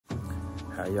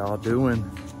How y'all doing?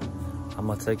 I'm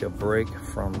gonna take a break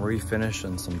from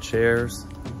refinishing some chairs.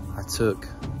 I took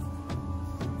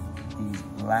these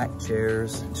black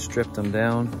chairs, stripped them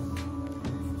down,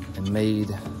 and made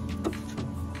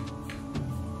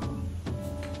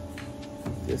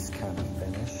this kind of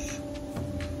finish.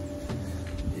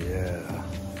 Yeah.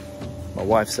 My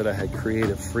wife said I had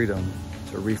creative freedom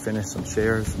to refinish some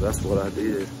chairs, so that's what I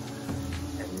did.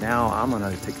 And now I'm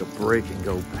gonna take a break and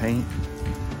go paint.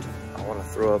 I wanna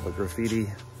throw up a graffiti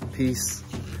piece.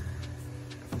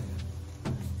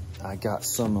 I got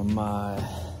some of my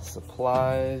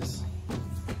supplies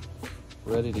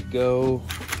ready to go.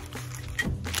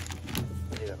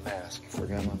 I need a mask,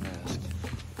 forgot my mask.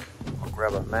 I'll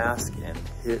grab a mask and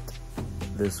hit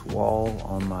this wall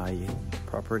on my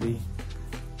property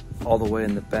all the way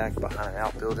in the back behind an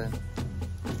outbuilding.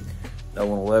 No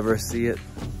one will ever see it.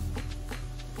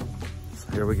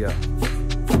 So here we go.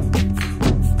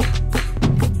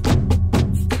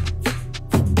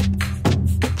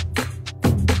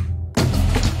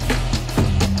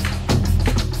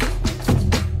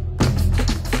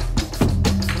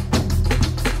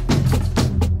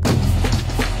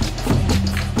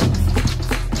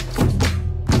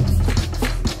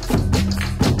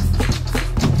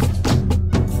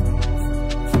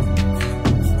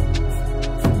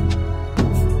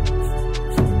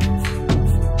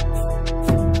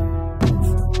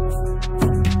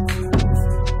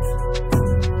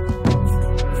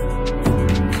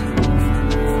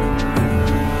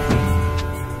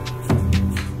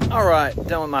 All right,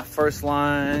 done with my first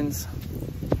lines.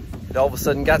 It all of a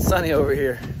sudden got sunny over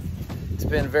here. It's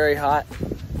been very hot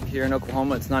here in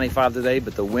Oklahoma. It's 95 today,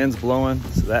 but the wind's blowing,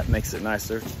 so that makes it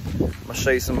nicer. I'm gonna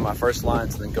show you some of my first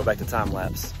lines and then go back to time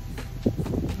lapse.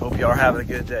 Hope y'all are having a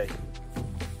good day.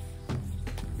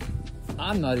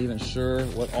 I'm not even sure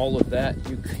what all of that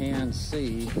you can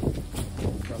see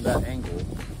from that angle.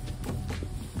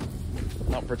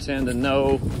 I don't pretend to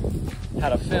know how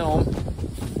to film.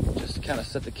 Kind of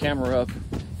set the camera up,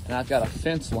 and I've got a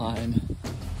fence line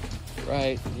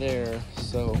right there,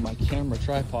 so my camera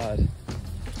tripod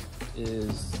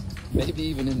is maybe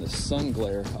even in the sun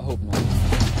glare. I hope not.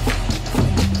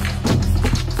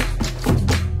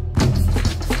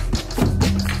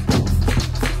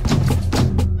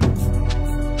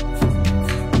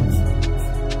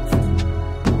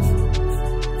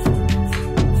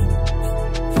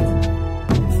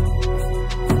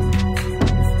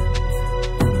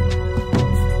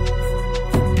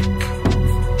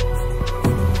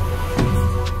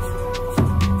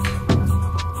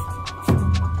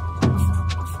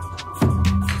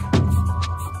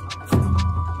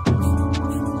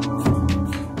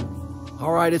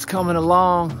 All right, it's coming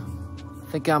along.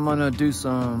 I think I'm gonna do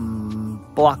some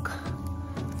block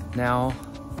now.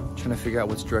 Trying to figure out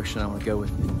which direction I wanna go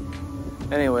with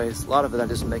it. Anyways, a lot of it I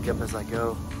just make up as I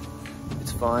go.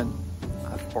 It's fun.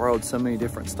 I've borrowed so many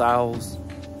different styles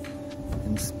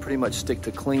and pretty much stick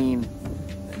to clean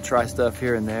and try stuff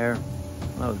here and there.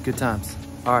 Oh, good times.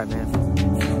 All right, man.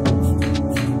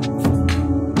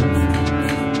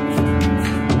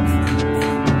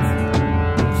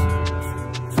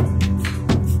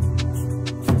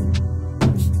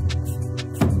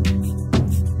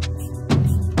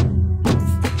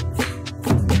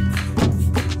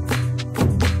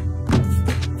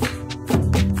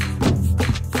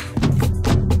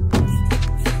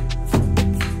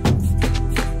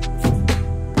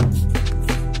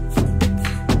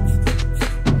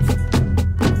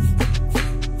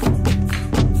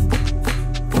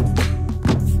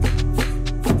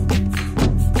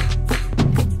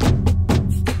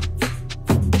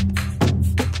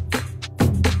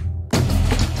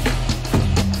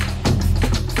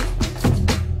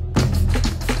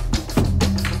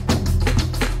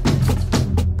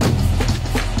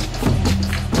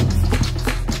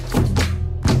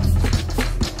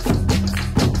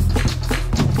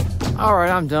 All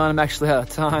right, I'm done. I'm actually out of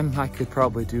time. I could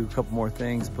probably do a couple more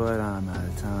things, but I'm out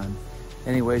of time.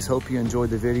 Anyways, hope you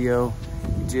enjoyed the video.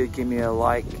 If you did, give me a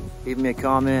like, leave me a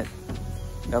comment.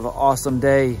 Have an awesome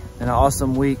day and an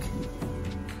awesome week.